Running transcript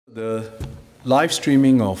The live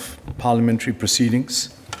streaming of parliamentary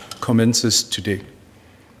proceedings commences today.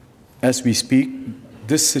 As we speak,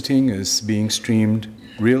 this sitting is being streamed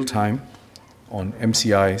real-time on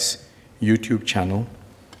MCI's YouTube channel,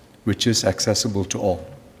 which is accessible to all.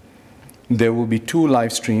 There will be two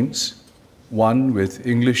live streams, one with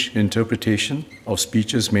English interpretation of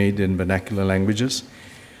speeches made in vernacular languages,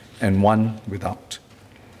 and one without.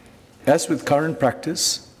 As with current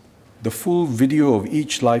practice, the full video of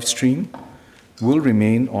each live stream will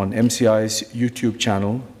remain on MCI's YouTube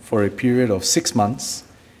channel for a period of 6 months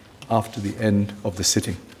after the end of the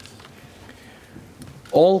sitting.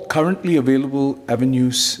 All currently available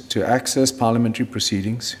avenues to access parliamentary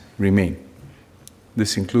proceedings remain.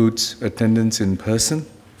 This includes attendance in person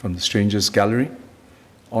from the Strangers Gallery,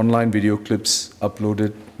 online video clips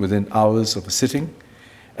uploaded within hours of a sitting,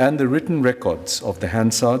 and the written records of the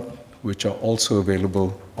Hansard, which are also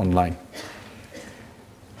available online.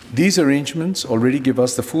 These arrangements already give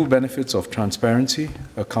us the full benefits of transparency,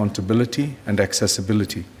 accountability, and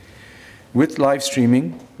accessibility. With live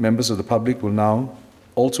streaming, members of the public will now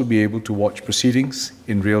also be able to watch proceedings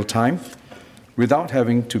in real time without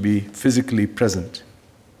having to be physically present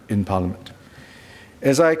in Parliament.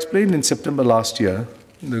 As I explained in September last year,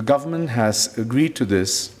 the government has agreed to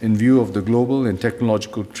this in view of the global and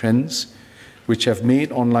technological trends which have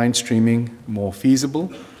made online streaming more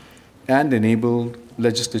feasible and enabled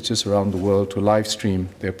legislatures around the world to live stream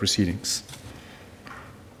their proceedings.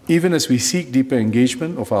 Even as we seek deeper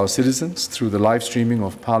engagement of our citizens through the live streaming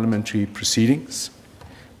of parliamentary proceedings,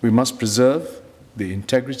 we must preserve the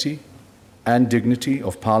integrity and dignity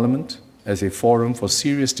of Parliament as a forum for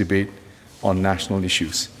serious debate on national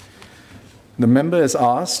issues. The member has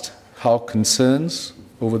asked how concerns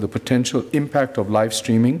over the potential impact of live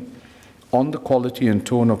streaming on the quality and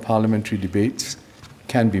tone of parliamentary debates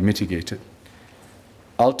can be mitigated.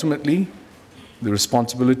 Ultimately, the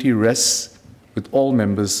responsibility rests with all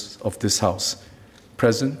members of this House,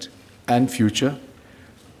 present and future,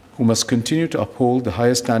 who must continue to uphold the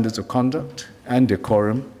highest standards of conduct and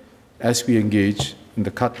decorum as we engage in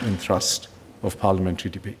the cut and thrust of parliamentary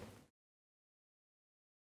debate.